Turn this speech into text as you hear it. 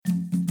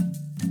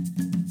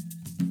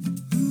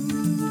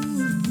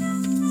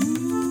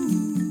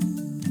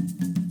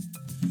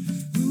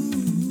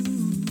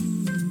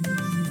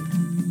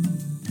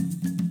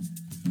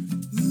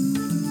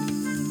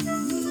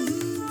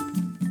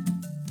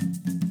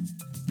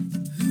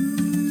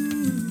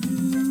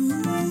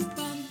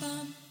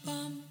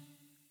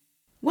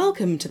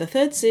Welcome to the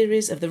third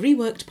series of the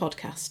Reworked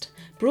podcast,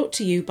 brought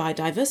to you by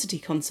diversity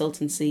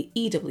consultancy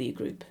EW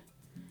Group.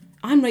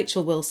 I'm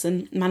Rachel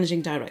Wilson,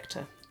 Managing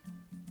Director.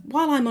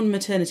 While I'm on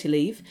maternity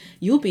leave,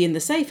 you'll be in the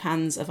safe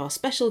hands of our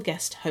special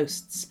guest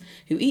hosts,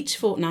 who each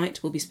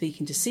fortnight will be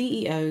speaking to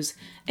CEOs,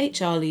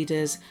 HR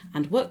leaders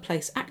and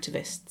workplace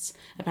activists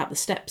about the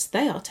steps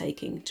they are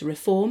taking to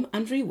reform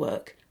and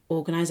rework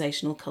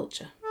organisational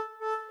culture.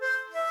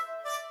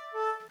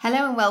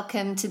 Hello and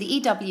welcome to the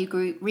EW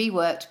Group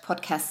Reworked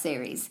podcast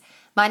series.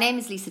 My name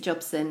is Lisa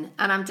Jobson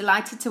and I'm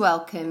delighted to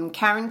welcome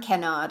Karen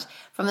Kennard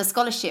from the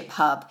Scholarship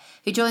Hub,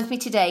 who joins me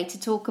today to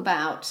talk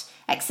about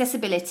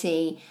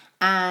accessibility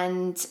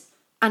and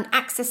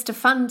access to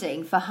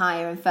funding for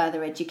higher and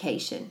further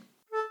education.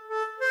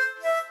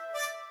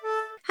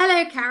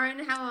 Hello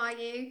Karen, how are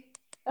you?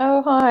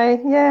 Oh, hi.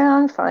 Yeah,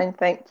 I'm fine,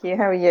 thank you.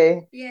 How are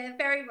you? Yeah,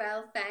 very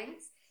well,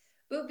 thanks.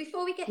 Well,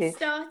 before we get Good.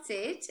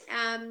 started,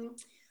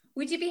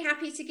 would you be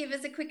happy to give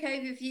us a quick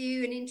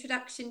overview and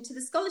introduction to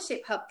the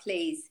Scholarship Hub,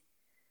 please?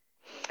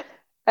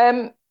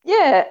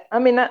 Yeah,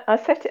 I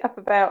set it up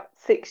about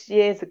 6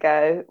 years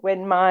ago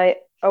when my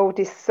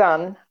oldest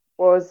son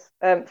was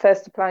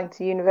first applying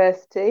to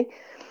university.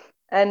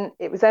 And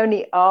it was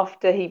only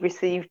after he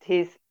received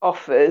his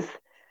offers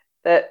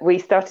that we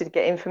started to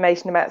get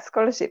information about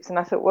scholarships. And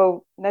I thought,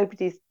 well,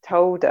 nobody's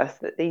told us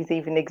that these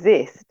even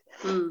exist.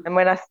 And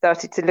when I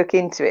started to look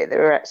into it,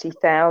 there were actually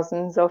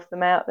thousands of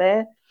them out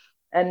there,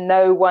 and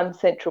no one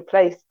central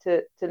place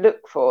to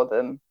look for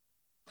them.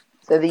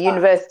 So the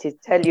universities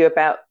tell you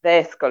about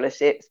their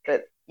scholarships,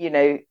 but,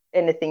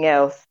 anything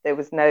else, there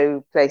was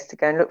no place to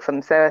go and look for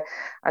them. So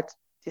I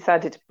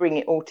decided to bring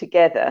it all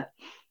together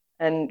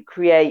and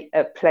create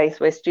a place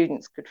where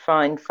students could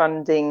find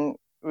funding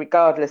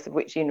regardless of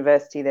which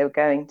university they were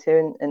going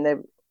to. And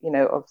there,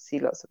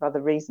 obviously lots of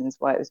other reasons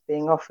why it was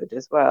being offered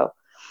as well.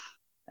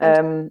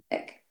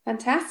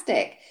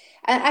 Fantastic.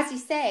 As you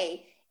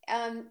say,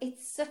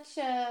 it's such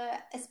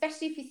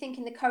especially if you think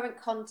in the current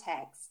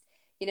context,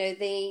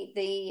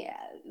 the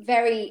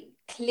very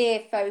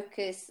clear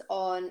focus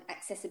on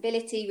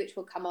accessibility, which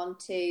we'll come on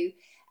to,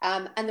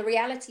 and the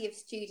reality of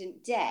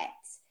student debt.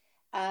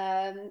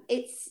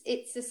 It's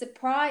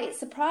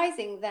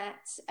surprising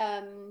that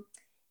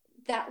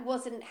that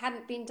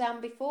hadn't been done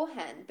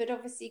beforehand, but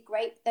obviously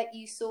great that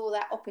you saw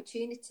that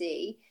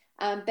opportunity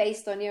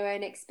based on your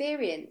own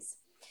experience.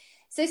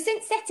 So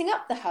since setting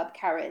up the hub,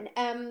 Karen,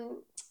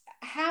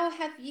 how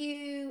have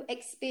you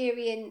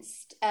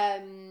experienced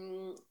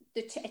a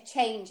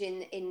change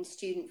in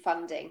student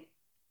funding?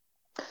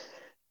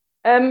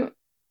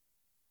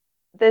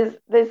 There's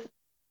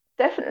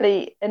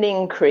definitely an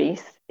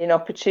increase in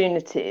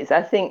opportunities.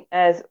 I think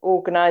as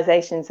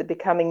organisations are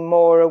becoming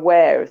more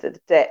aware of the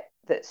debt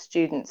that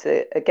students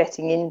are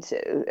getting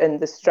into and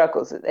the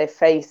struggles that they're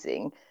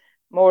facing,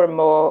 more and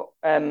more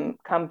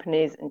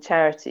companies and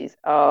charities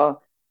are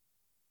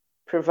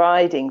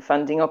providing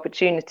funding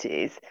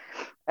opportunities.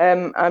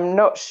 I'm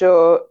not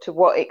sure to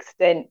what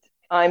extent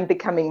I'm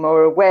becoming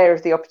more aware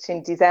of the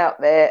opportunities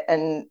out there,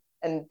 and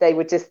they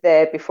were just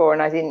there before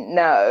and I didn't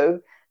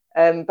know.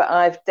 But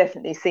I've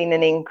definitely seen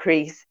an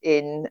increase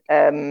in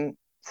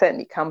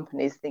certainly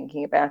companies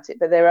thinking about it.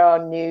 But there are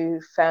new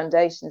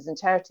foundations and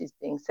charities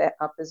being set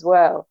up as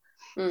well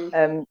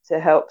to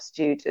help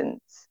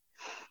students.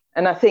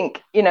 And I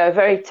think, a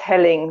very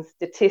telling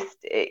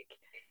statistic,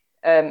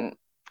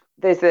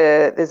 there's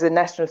a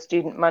National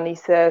Student Money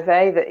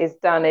Survey that is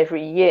done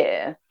every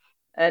year.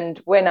 And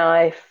when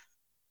I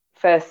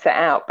first set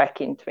out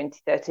back in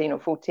 2013 or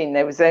 14,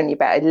 there was only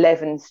about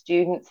 11%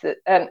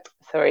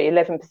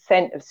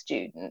 of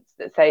students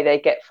that say they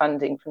get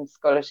funding from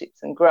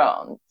scholarships and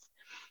grants.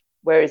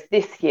 Whereas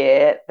this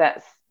year,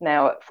 that's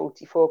now at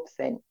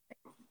 44%.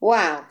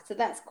 Wow. So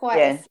that's quite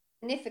a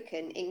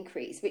significant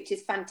increase, which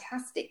is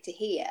fantastic to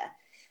hear.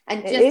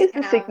 And it is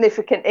a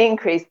significant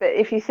increase, but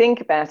if you think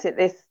about it,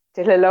 there's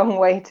still a long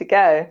way to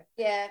go.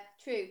 Yeah,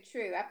 true,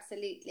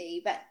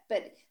 absolutely. But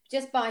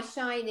just by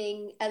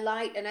shining a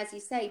light and, as you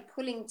say,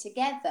 pulling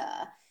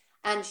together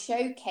and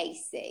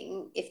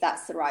showcasing, if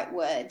that's the right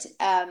word,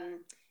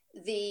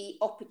 the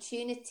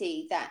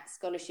opportunity that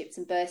scholarships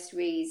and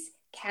bursaries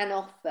can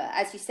offer,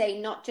 as you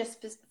say, not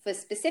just for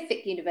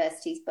specific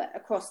universities, but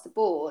across the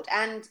board,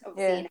 and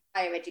obviously in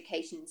higher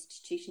education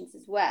institutions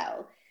as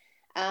well.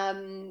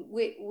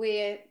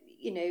 We're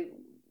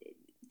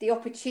the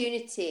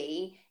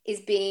opportunity is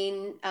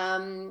being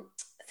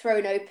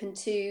thrown open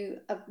to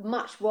a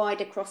much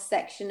wider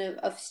cross-section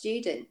of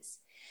students.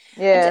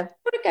 Yeah. And I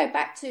want to go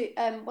back to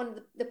one of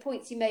the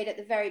points you made at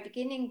the very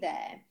beginning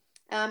there.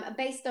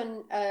 Based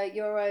on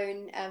your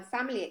own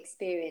family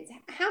experience,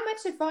 how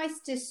much advice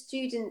do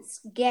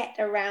students get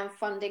around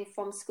funding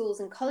from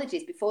schools and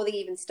colleges before they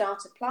even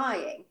start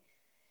applying?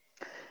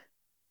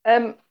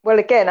 Well,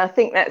 again, I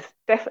think that's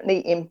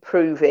definitely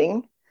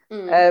improving.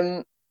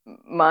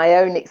 My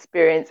own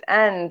experience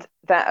and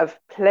that of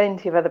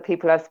plenty of other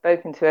people I've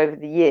spoken to over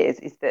the years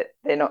is that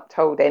they're not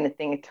told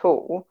anything at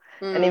all.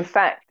 And in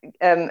fact,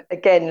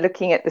 again,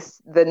 looking at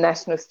the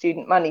National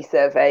Student Money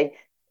Survey,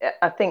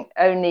 I think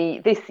only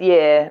this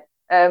year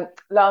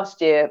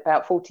last year,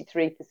 about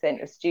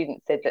 43% of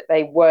students said that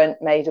they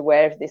weren't made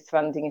aware of this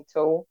funding at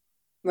all.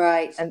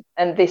 Right.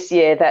 And this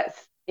year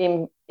that's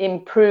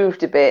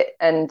improved a bit,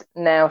 and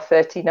now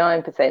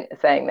 39% are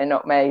saying they're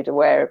not made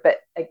aware. But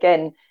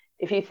again,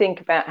 if you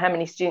think about how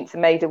many students are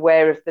made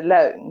aware of the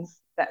loans,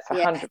 that's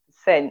 100%.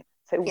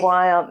 So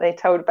why aren't they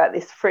told about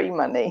this free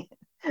money?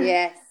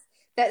 Yes,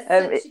 that's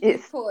such a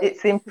good point.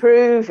 It's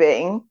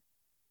improving,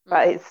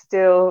 but it's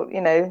still,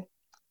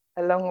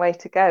 a long way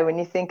to go when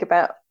you think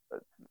about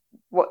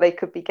what they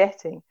could be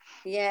getting.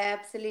 Yeah,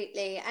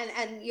 absolutely.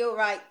 And you're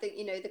right that,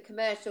 the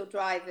commercial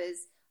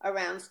drivers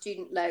around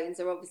student loans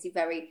are obviously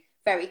very,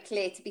 very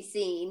clear to be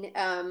seen.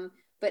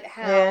 But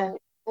how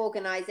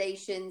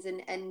organisations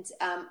and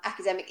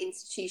academic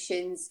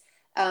institutions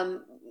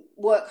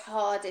work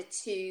harder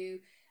to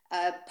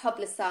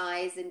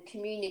publicise and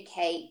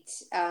communicate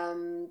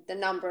the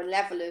number and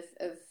level of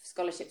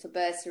scholarships or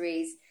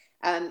bursaries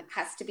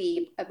has to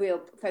be a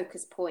real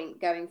focus point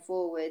going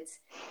forward.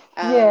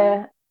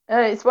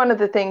 It's one of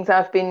the things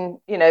I've been,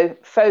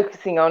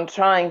 focusing on,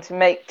 trying to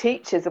make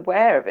teachers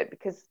aware of it,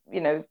 because,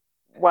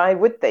 why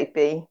would they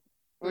be?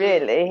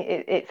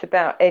 Really, it's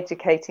about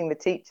educating the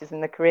teachers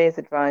and the careers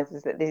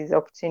advisors that these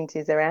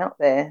opportunities are out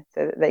there,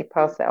 so that they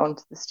pass that on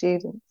to the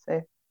students.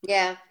 So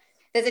yeah,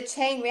 there's a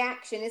chain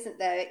reaction, isn't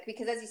there?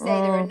 Because, as you say,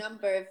 there are a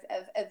number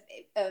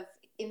of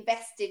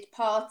invested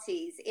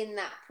parties in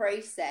that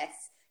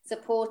process,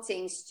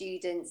 supporting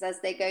students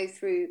as they go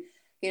through,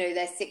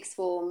 their sixth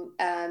form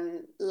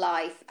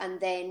life, and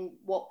then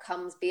what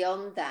comes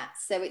beyond that.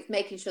 So it's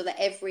making sure that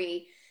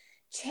every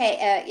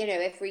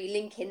every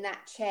link in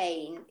that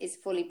chain is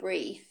fully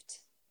briefed.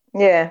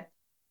 Yeah.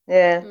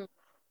 And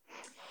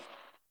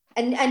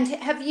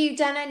have you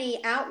done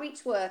any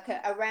outreach work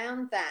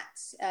around that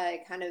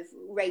kind of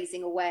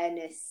raising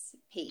awareness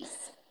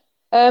piece?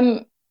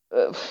 When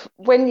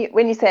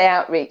you say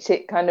outreach,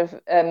 it kind of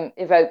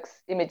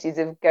evokes images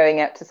of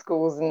going out to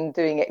schools and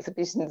doing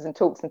exhibitions and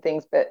talks and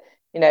things. But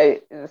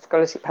the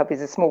Scholarship Hub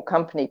is a small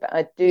company, but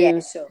I do.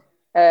 Yeah, sure.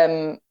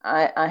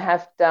 I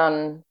have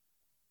done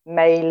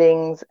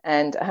mailings,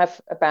 and I have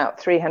about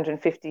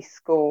 350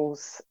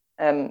 schools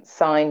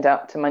signed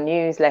up to my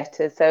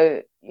newsletter.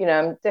 So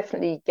I'm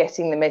definitely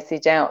getting the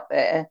message out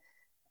there.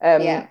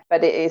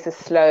 But it is a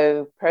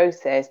slow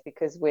process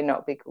because we're not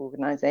a big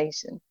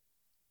organisation.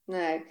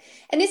 No.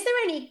 And is there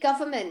any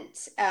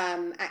government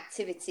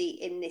activity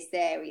in this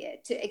area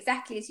to,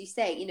 exactly as you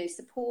say,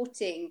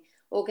 supporting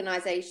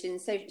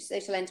organisations,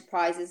 social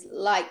enterprises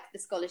like the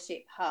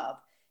Scholarship Hub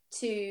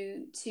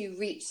to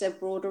reach a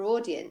broader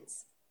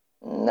audience?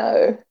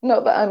 No,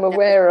 not that I'm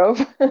aware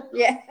of.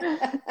 Yeah.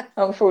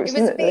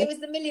 Unfortunately. It was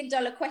the $1 million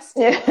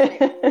question,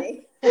 wasn't it,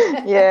 really?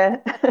 Yeah.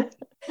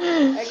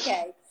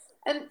 Okay.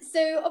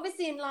 So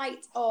obviously, in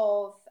light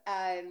of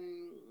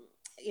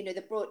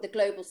the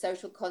global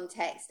social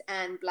context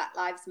and Black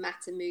Lives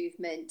Matter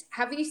movement,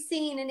 have you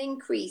seen an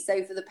increase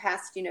over the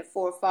past 4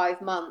 or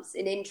 5 months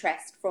in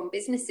interest from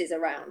businesses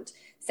around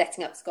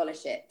setting up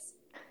scholarships?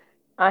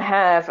 I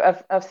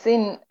have. I've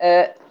seen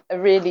a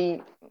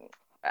really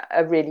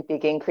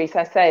big increase.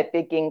 I say a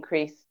big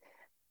increase.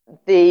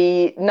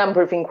 The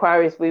number of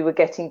inquiries we were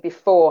getting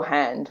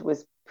beforehand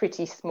was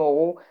pretty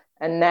small,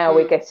 and now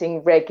we're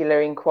getting regular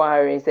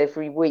inquiries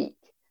every week.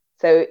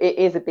 So it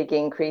is a big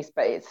increase,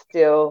 but it's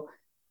still,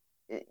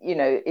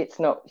 it's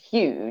not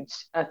huge.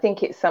 I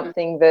think it's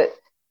something that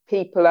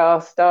people are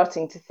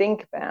starting to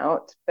think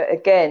about. But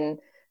again,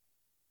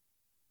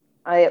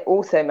 I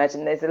also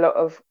imagine there's a lot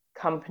of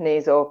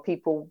companies or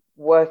people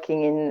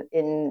working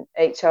in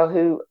HR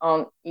who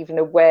aren't even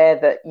aware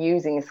that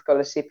using a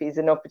scholarship is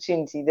an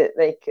opportunity that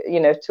they,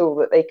 a tool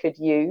that they could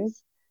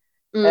use.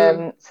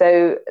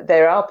 So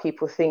there are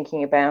people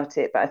thinking about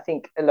it, but I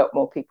think a lot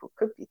more people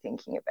could be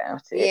thinking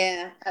about it.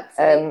 Yeah,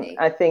 absolutely.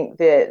 I think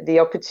the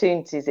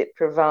opportunities it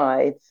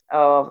provides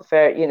are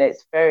very,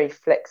 it's a very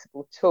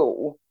flexible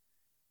tool,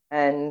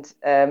 and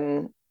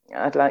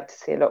I'd like to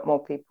see a lot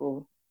more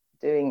people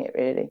doing it,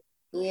 really.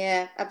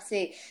 Yeah,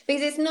 absolutely.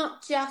 Because it's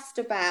not just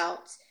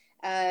about,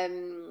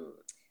 that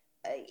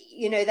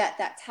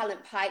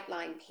talent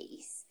pipeline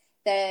piece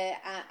there,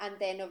 and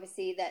then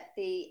obviously that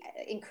the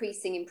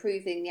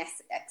improving the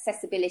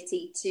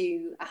accessibility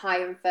to a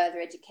higher and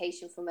further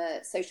education from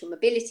a social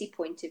mobility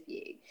point of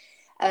view.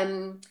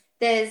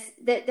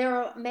 There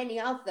are many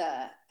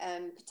other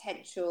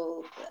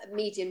potential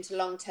medium to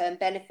long term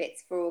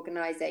benefits for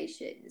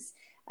organisations.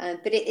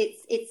 But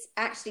it's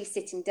actually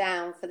sitting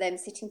down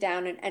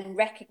and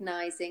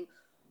recognising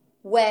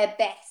where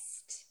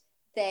best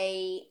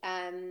they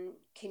can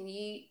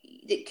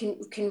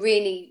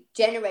really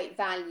generate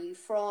value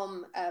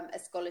from a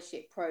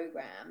scholarship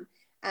programme.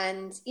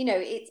 And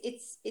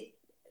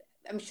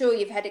I'm sure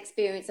you've had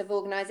experience of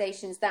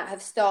organisations that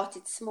have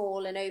started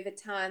small and over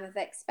time have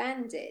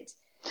expanded.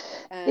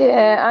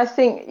 I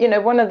think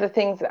one of the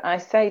things that I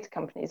say to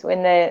companies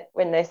when they're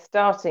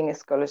starting a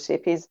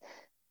scholarship is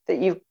that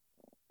you've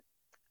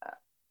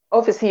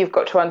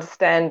got to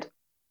understand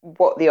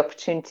what the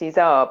opportunities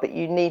are, but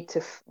you need to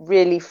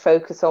really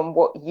focus on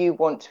what you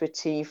want to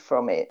achieve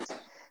from it.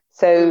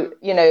 So,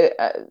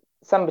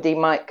 somebody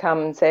might come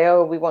and say,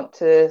 oh, we want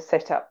to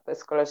set up a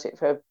scholarship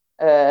for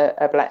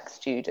a black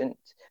student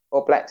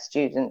or black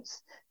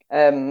students.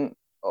 But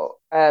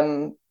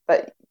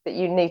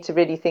you need to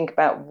really think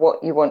about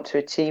what you want to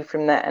achieve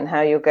from that and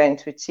how you're going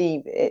to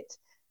achieve it,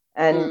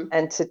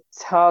 and to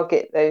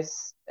target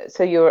those,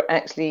 so you're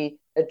actually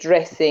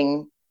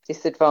addressing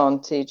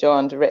disadvantage or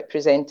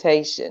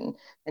underrepresentation,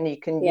 and you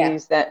can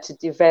use that to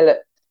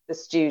develop the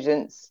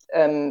students,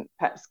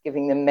 perhaps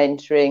giving them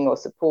mentoring or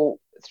support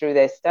through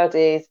their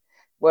studies,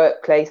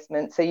 work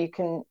placement. So you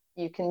can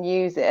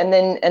use it, and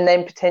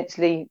then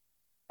potentially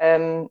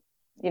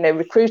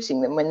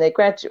recruiting them when they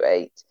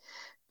graduate.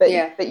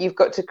 But you've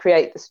got to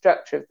create the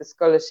structure of the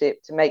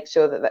scholarship to make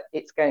sure that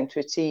it's going to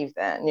achieve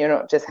that, and you're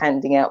not just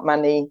handing out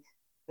money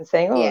and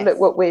saying, oh, look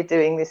what we're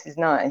doing, this is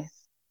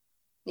nice.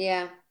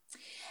 Yeah.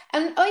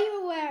 And are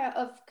you aware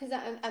of, because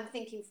I'm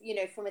thinking,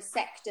 from a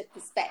sector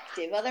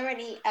perspective, are there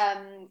any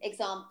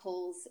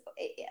examples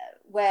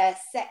where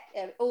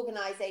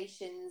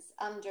organisations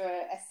under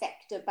a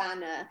sector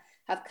banner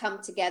have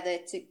come together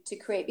to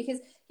create? Because,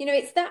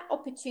 it's that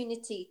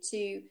opportunity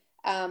to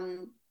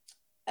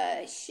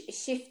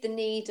shift the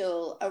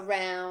needle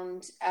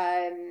around,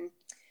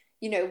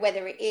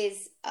 whether it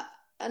is,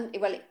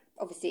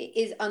 obviously it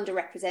is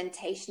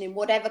underrepresentation in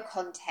whatever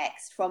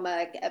context, from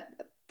a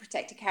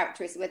protected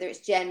characteristic, whether it's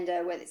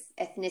gender, whether it's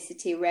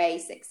ethnicity,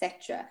 race,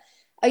 etc.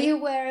 Are you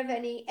aware of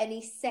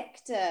any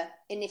sector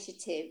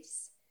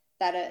initiatives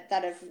that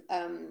have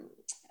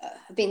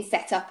been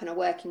set up and are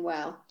working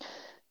well?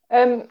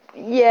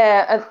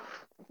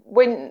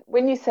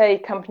 When you say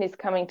companies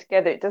coming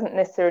together, it doesn't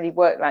necessarily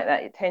work like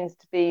that. It tends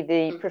to be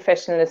the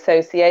professional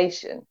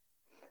association.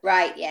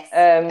 Right, yes.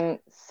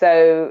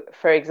 So,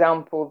 for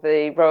example,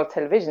 the Royal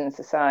Television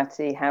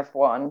Society have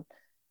one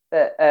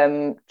that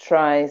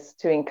tries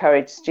to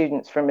encourage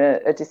students from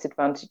a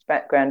disadvantaged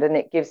background, and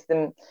it gives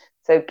them,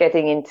 so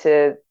getting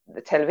into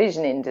the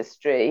television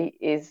industry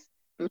is,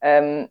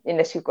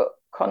 unless you've got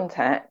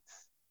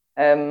contacts,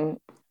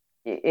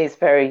 is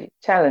very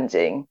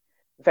challenging,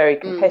 very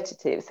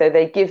competitive. So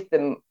they give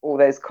them all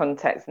those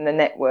contacts and the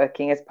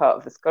networking as part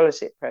of the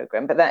scholarship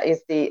program. But that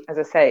is as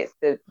I say, it's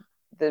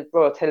the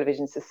Royal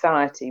Television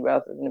Society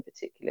rather than a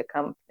particular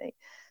company.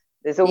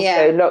 There's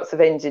also lots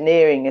of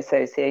engineering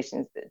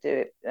associations that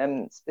do it,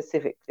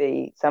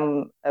 specifically.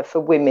 Some are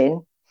for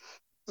women,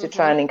 to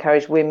try and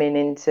encourage women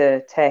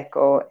into tech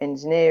or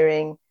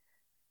engineering.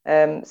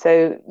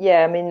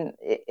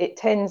 It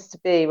tends to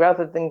be,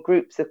 rather than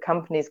groups of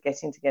companies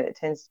getting together, it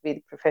tends to be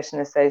the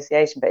professional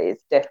association, but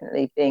it's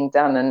definitely being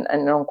done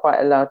and on quite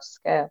a large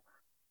scale.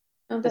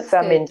 For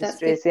some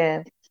industries,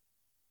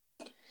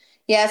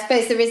 Yeah, I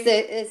suppose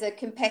there's a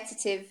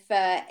competitive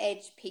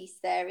edge piece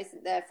there,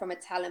 isn't there, from a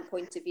talent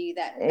point of view?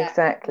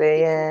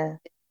 Exactly,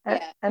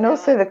 and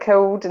also the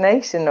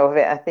coordination of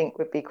it, I think,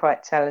 would be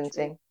quite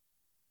challenging.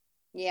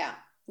 Yeah,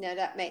 no,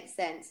 that makes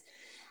sense.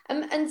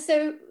 And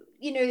so,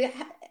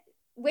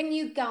 when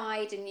you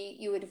guide and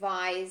you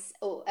advise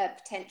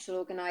potential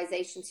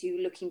organisations who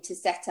are looking to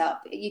set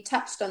up, you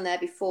touched on there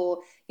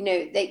before,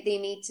 they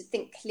need to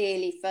think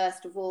clearly,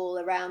 first of all,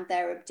 around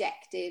their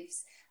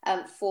objectives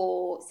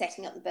for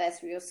setting up the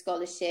bursary or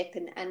scholarship,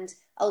 and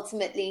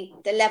ultimately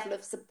the level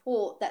of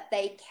support that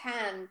they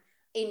can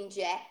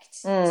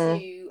inject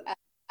to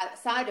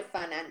outside of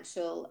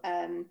financial.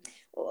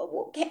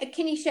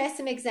 Can you share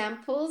some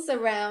examples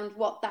around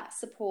what that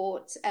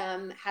support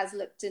has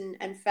looked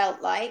and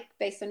felt like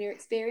based on your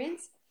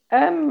experience?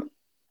 I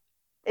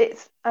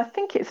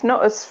think it's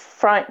not as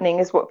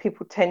frightening as what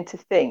people tend to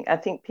think. I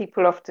think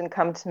people often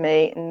come to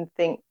me and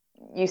think,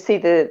 you see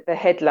the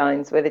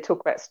headlines where they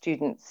talk about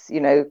students,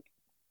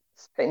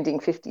 spending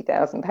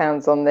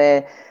 £50,000 on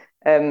their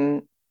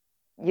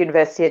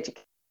university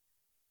education.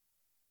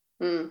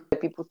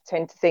 People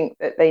tend to think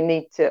that they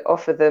need to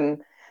offer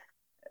them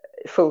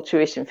full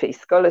tuition fee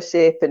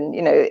scholarship, and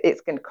it's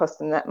going to cost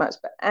them that much.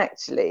 But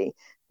actually,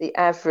 the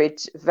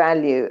average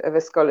value of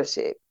a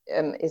scholarship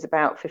is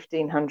about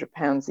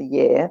 £1,500 a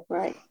year.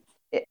 Right.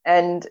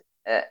 And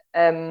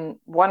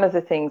one of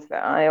the things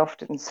that I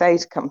often say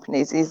to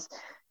companies is,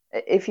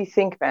 if you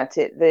think about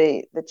it,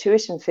 the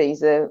tuition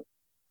fees are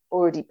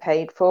already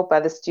paid for by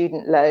the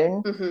student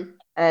loan,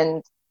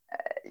 and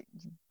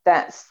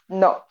that's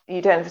not,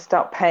 you don't have to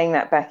start paying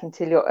that back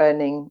until you're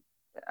earning,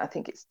 I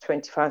think it's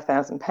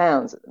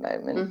 £25,000 at the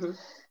moment.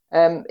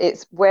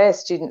 It's where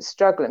students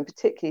struggle, and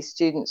particularly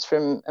students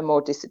from a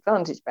more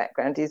disadvantaged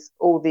background, is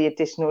all the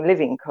additional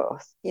living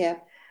costs.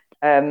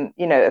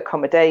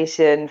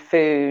 Accommodation,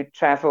 food,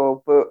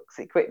 travel, books,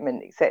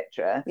 equipment,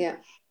 etc.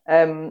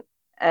 And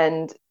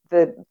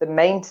the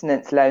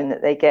maintenance loan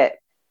that they get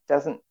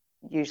doesn't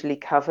usually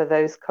cover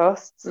those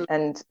costs,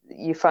 and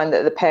you find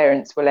that the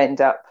parents will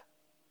end up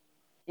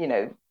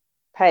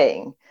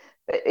paying.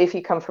 But if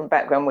you come from a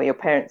background where your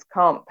parents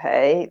can't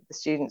pay, the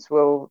students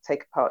will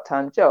take a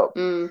part-time job,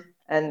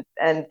 and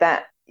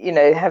that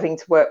having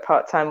to work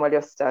part-time while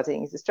you're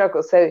studying is a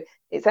struggle. So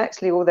it's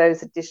actually all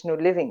those additional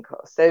living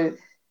costs. So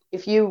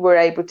if you were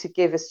able to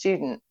give a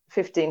student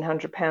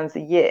 £1,500 a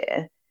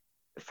year,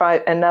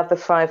 another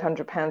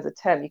 £500 a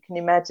term, you can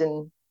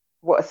imagine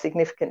what a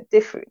significant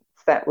difference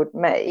that would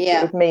make.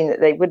 It would mean that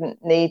they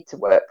wouldn't need to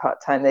work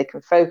part-time. They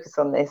can focus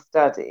on their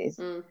studies.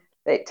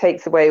 It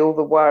takes away all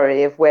the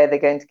worry of where they're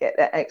going to get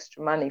that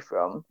extra money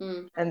from,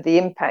 and the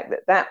impact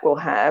that that will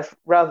have,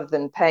 rather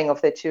than paying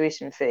off their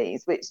tuition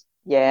fees, which,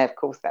 yeah, of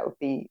course, that would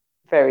be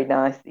very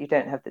nice that you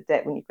don't have the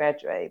debt when you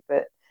graduate,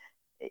 but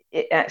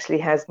it actually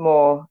has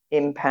more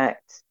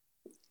impact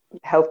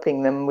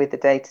helping them with the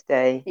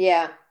day-to-day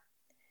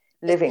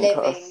living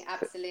costs.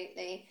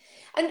 Absolutely.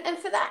 And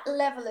for that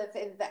level of,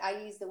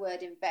 I use the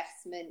word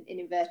investment in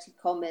inverted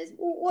commas,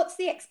 what's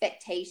the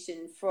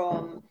expectation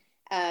from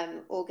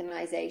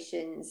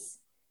organisations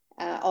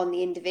on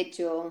the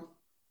individual?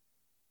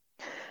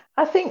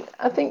 I think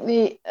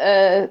the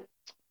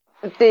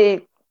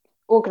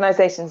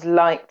organisations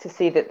like to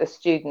see that the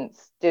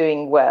student's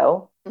doing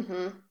well.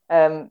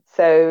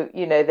 So,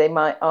 they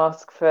might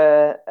ask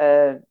for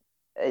a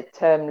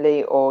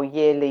termly or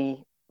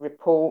yearly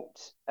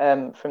report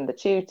from the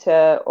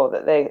tutor, or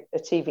that they're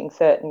achieving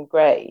certain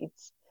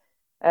grades.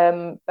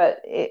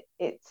 But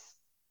it's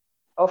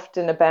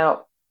often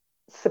about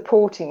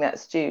supporting that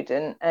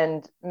student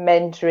and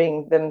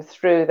mentoring them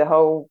through the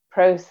whole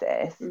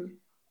process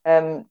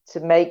to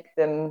make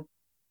them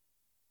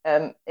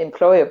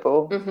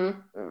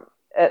employable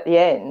at the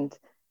end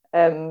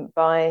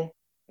by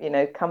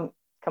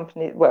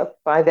company, well,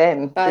 by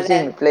them,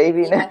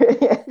 presumably,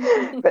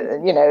 but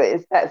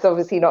that's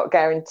obviously not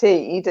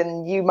guaranteed,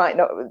 and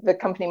the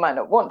company might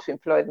not want to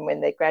employ them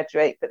when they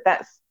graduate, but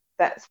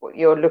that's what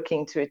you're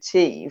looking to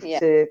achieve,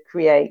 to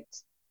create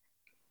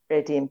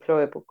ready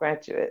employable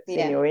graduates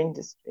in your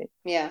industry.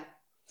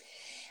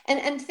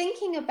 And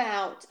thinking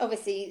about,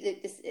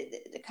 obviously,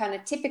 the kind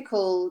of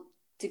typical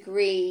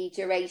degree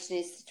duration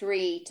is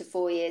 3 to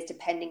 4 years,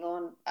 depending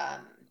on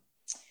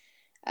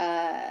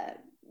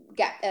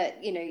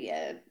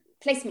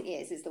placement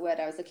years is the word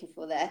I was looking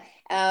for there.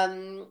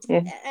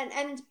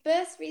 And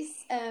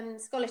bursaries,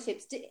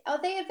 scholarships,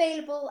 are they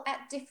available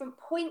at different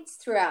points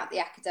throughout the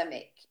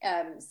academic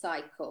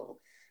cycle?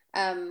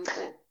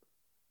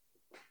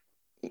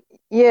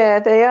 Yeah,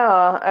 they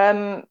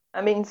are.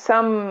 I mean,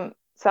 some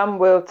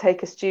will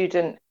take a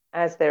student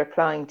as they're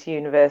applying to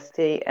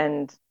university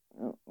and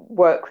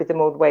work with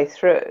them all the way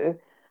through.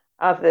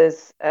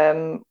 Others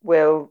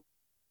will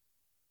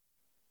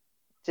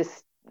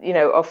just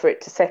offer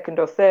it to second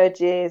or third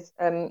years.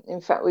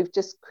 In fact, we've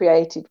just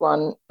created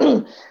one,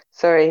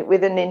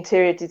 with an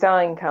interior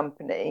design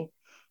company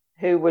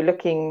who were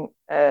looking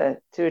to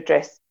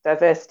address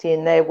diversity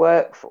in their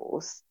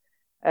workforce.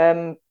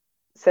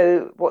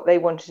 So what they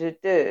wanted to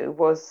do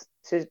was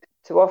to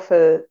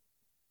offer.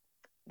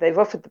 They've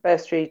offered the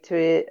bursary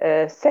to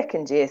a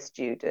second year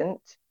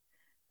student.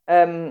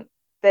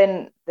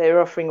 Then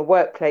they're offering a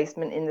work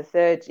placement in the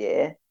third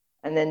year,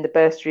 and then the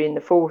bursary in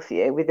the fourth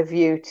year, with a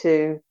view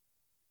to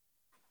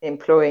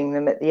employing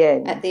them at the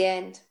end. At the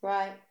end,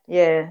 right.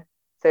 Yeah.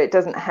 So it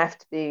doesn't have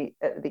to be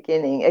at the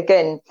beginning.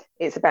 Again,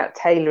 it's about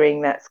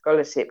tailoring that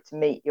scholarship to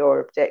meet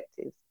your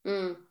objectives.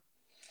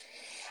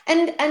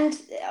 And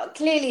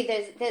clearly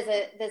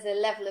there's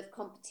a level of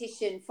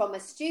competition from a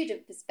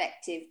student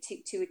perspective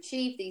to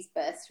achieve these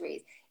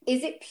bursaries.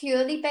 Is it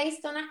purely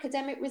based on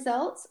academic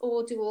results,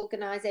 or do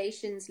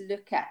organisations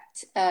look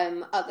at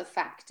other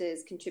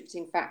factors,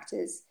 contributing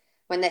factors,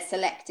 when they're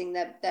selecting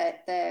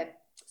their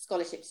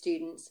scholarship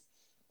students?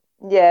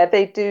 Yeah,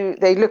 they do.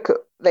 They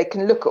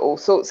can look at all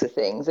sorts of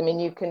things. I mean,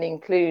 you can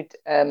include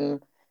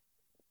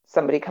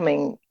somebody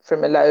coming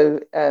from a low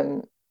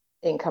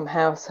income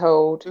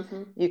household.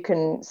 You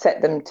can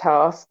set them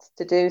tasks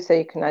to do, so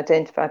you can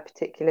identify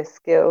particular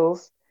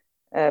skills,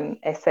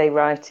 essay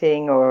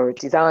writing or a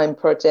design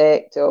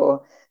project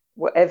or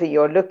whatever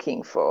you're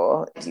looking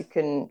for. You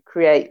can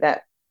create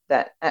that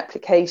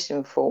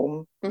application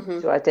form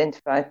to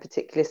identify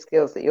particular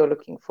skills that you're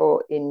looking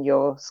for in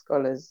your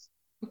scholars.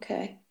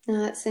 Okay, no,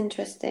 that's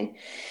interesting.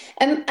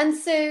 And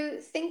so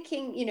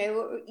thinking,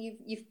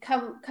 you've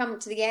come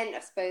to the end,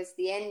 I suppose,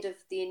 the end of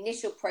the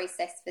initial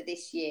process for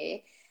this year.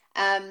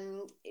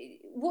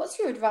 What's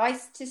your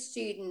advice to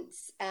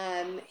students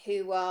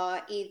who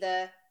are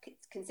either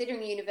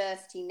considering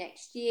university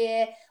next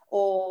year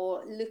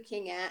or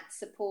looking at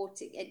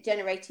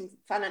generating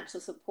financial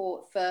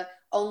support for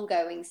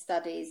ongoing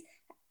studies?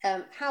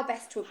 How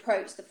best to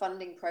approach the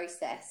funding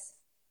process?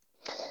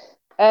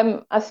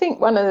 I think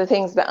one of the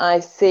things that I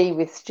see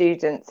with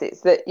students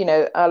is that,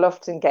 I'll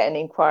often get an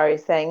inquiry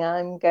saying,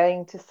 I'm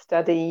going to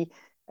study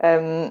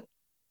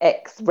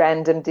X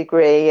random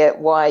degree at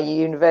Y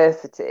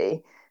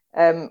university.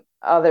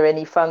 Are there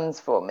any funds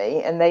for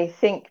me? And they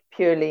think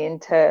purely in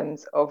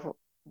terms of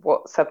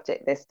what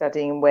subject they're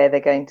studying and where they're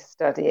going to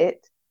study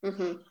it.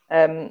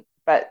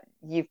 But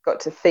you've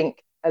got to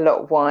think a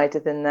lot wider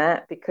than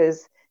that,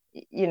 because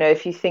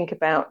if you think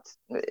about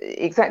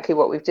exactly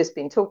what we've just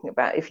been talking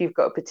about, if you've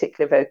got a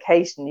particular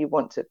vocation, you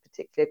want a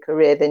particular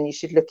career, then you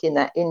should look in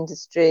that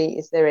industry.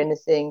 Is there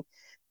anything?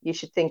 You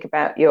should think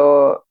about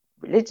your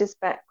religious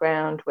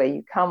background, where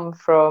you come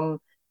from,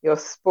 your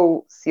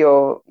sports,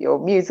 your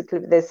musical.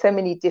 There's so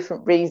many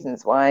different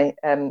reasons why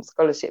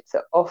scholarships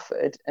are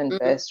offered and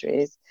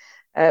bursaries,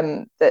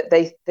 that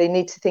they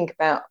need to think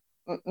about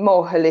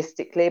more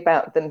holistically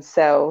about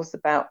themselves,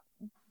 about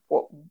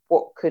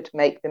what could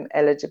make them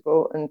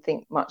eligible, and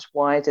think much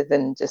wider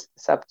than just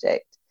the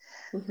subject.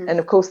 And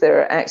of course, there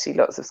are actually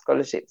lots of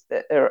scholarships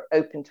that are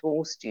open to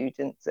all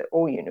students at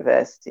all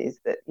universities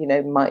that, you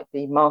know, might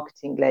be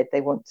marketing led.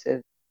 They want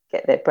to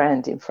get their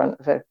brand in front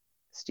of a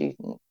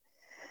student.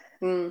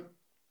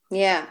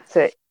 Yeah.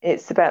 So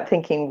it's about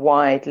thinking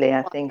widely,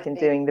 I think, and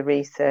doing the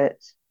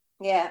research.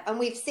 Yeah, and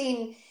we've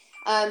seen,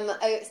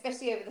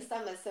 especially over the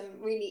summer, some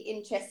really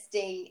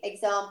interesting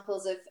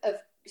examples of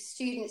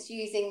students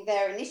using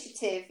their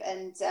initiative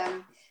and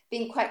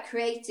being quite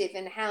creative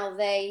in how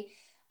they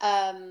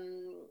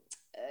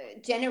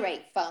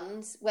generate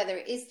funds, whether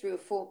it is through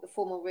a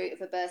formal route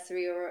of a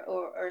bursary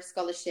or a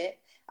scholarship,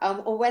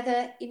 or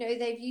whether, you know,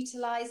 they've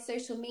utilised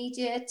social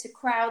media to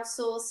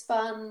crowdsource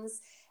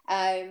funds.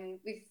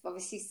 We've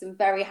obviously some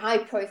very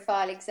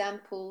high-profile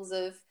examples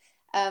of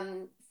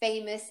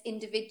famous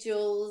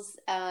individuals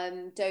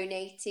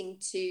donating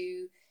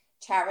to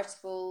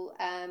charitable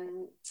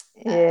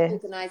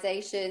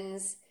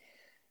organisations.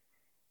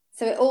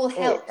 So it all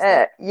helps.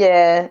 I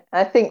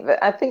think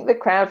the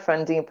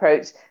crowdfunding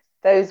approach,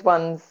 those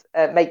ones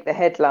make the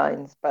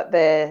headlines, but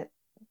they're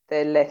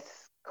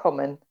less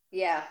common.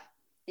 Yeah,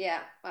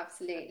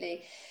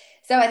 absolutely.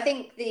 So I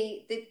think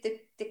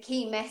the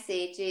key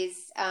message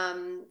is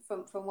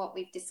from what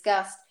we've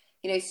discussed,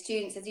 you know,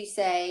 students, as you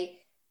say,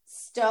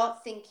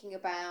 start thinking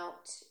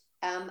about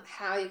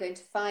how you're going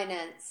to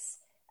finance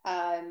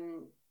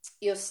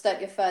your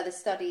further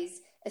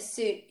studies as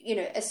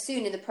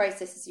soon in the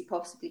process as you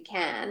possibly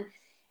can.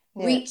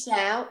 Yeah. Reach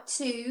out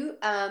to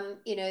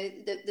you know,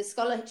 the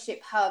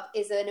Scholarship Hub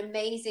is an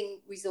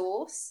amazing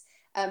resource,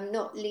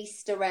 not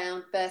least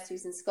around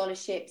bursaries and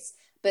scholarships,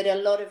 but a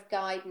lot of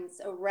guidance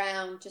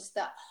around just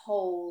that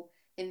whole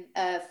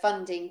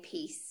funding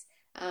piece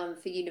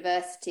for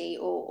university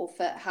or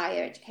for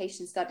higher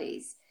education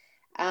studies.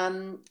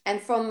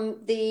 And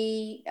from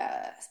the,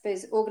 I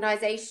suppose,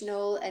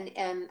 organisational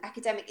and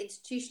academic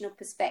institutional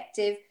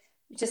perspective,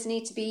 we just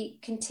need to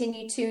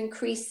continue to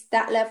increase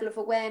that level of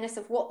awareness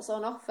of what's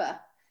on offer.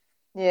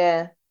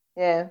 Yeah.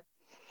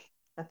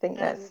 I think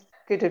that's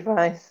good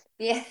advice.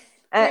 Yeah.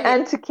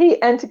 And to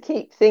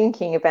keep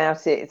thinking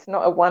about it. It's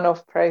not a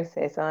one-off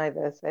process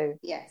either. So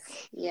yes,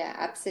 yeah,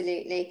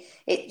 absolutely.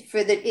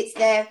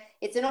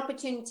 It's an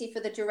opportunity for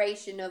the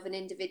duration of an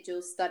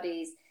individual's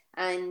studies,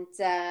 and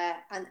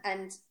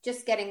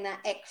just getting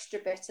that extra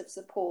bit of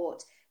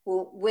support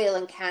will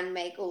and can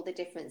make all the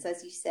difference,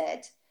 as you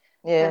said.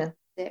 Yeah.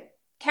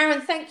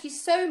 Karen, thank you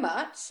so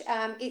much.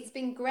 It's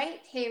been great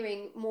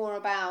hearing more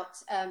about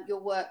your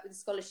work with the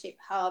Scholarship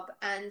Hub,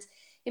 and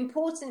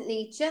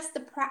importantly, just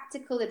the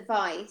practical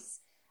advice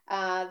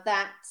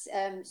that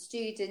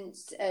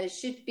students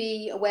should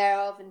be aware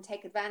of and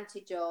take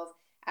advantage of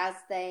as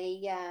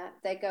they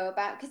go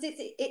about, because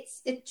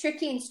it's a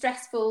tricky and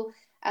stressful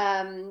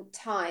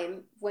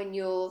time when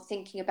you're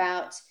thinking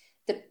about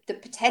the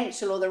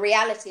potential or the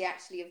reality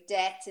actually of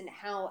debt, and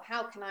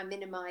how can I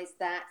minimize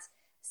that.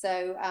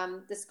 So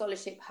the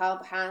Scholarship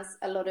Hub has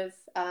a lot of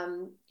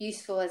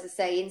useful, as I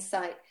say,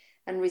 insight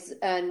and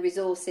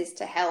resources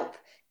to help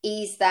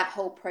ease that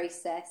whole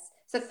process.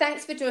 So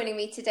thanks for joining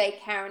me today,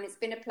 Karen. It's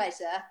been a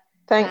pleasure.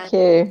 Thank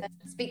you.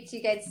 Speak to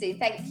you again soon.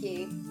 Thank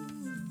you.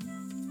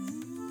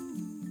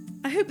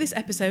 I hope this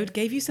episode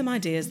gave you some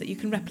ideas that you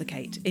can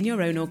replicate in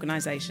your own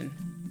organisation.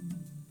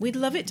 We'd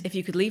love it if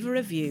you could leave a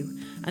review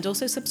and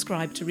also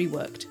subscribe to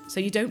Reworked so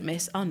you don't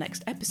miss our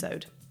next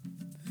episode.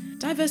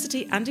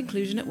 Diversity and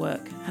inclusion at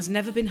work has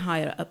never been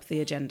higher up the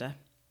agenda.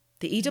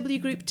 The EW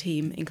Group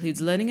team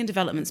includes learning and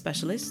development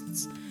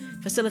specialists,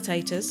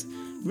 facilitators,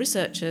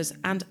 researchers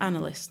and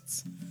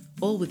analysts,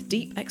 all with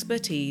deep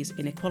expertise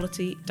in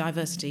equality,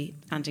 diversity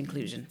and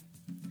inclusion.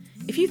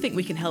 If you think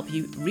we can help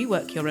you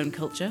rework your own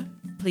culture,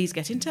 please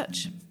get in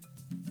touch.